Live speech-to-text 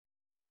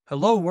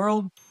Hello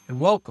world,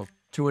 and welcome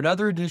to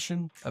another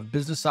edition of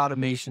Business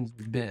Automations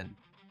with Ben.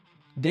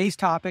 Today's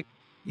topic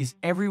is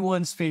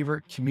everyone's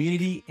favorite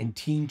community and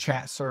team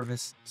chat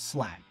service,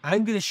 Slack.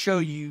 I'm going to show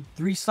you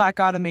 3 Slack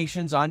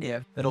automations on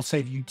IF that'll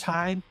save you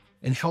time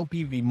and help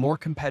you be more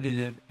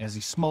competitive as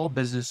a small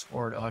business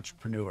or an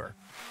entrepreneur.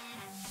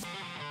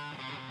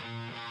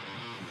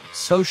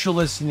 Social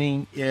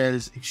listening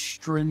is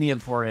extremely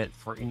important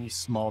for any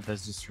small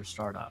business or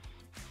startup.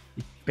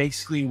 It's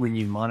basically when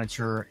you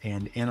monitor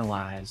and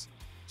analyze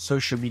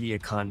social media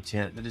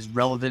content that is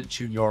relevant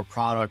to your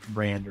product,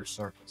 brand, or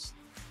service.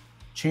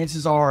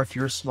 Chances are, if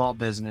you're a small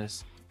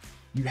business,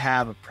 you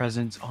have a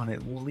presence on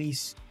at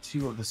least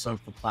 2 of the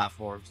social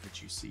platforms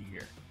that you see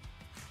here.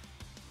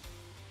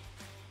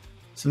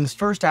 So this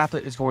first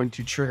applet is going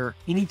to trigger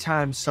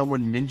anytime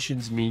someone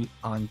mentions me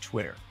on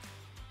Twitter.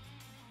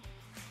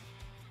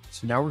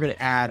 So now we're going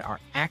to add our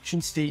action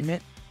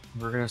statement.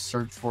 We're going to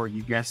search for,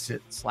 you guessed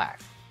it,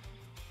 Slack.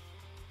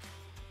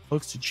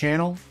 Hooks to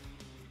channel.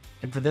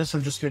 And for this,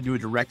 I'm just going to do a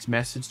direct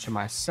message to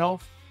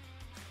myself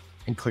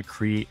and click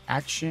create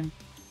action,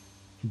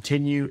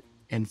 continue,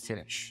 and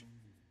finish.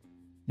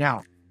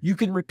 Now, you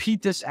can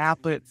repeat this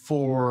applet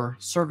for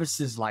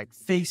services like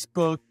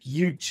Facebook,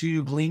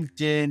 YouTube,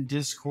 LinkedIn,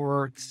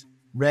 Discord,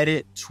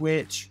 Reddit,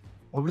 Twitch,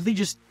 or really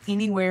just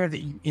anywhere that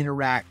you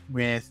interact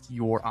with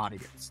your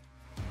audience.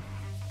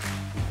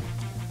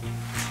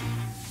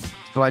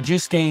 So I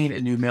just gained a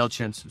new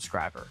Mailchimp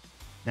subscriber.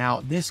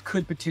 Now, this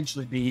could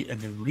potentially be a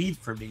new lead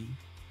for me.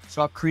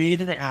 So I've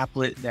created an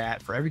applet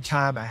that for every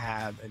time I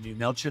have a new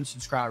Mailchimp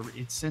subscriber,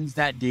 it sends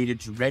that data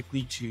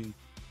directly to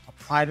a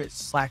private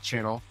Slack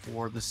channel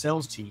for the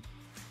sales team.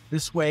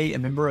 This way, a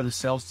member of the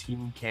sales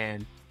team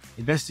can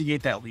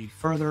investigate that lead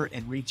further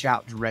and reach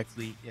out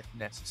directly if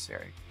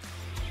necessary.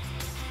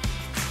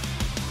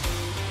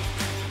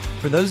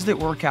 For those that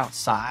work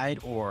outside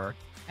or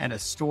at a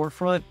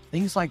storefront,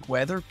 things like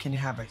weather can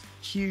have a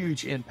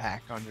huge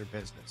impact on your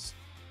business.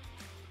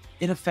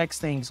 It affects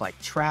things like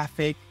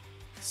traffic,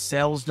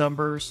 sales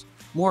numbers,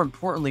 more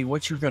importantly,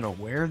 what you're going to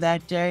wear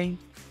that day.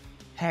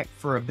 Heck,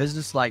 for a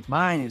business like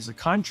mine as a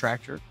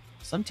contractor,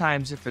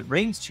 sometimes if it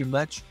rains too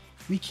much,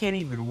 we can't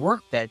even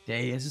work that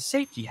day as a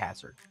safety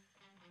hazard.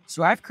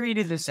 So I've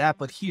created this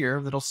applet here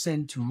that'll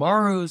send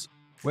tomorrow's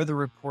weather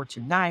report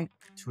tonight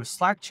to a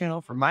Slack channel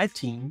for my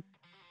team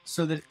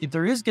so that if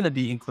there is going to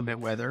be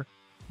inclement weather,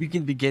 we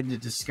can begin to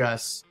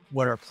discuss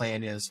what our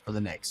plan is for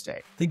the next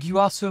day. Thank you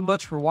all so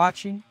much for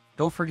watching.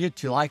 Don't forget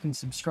to like and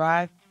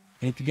subscribe.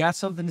 And if you got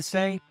something to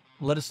say,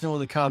 let us know in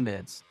the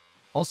comments.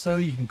 Also,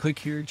 you can click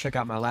here and check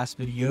out my last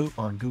video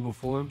on Google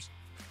Forms.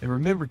 And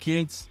remember,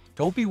 kids,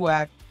 don't be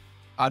whack,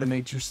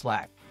 automate your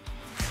Slack.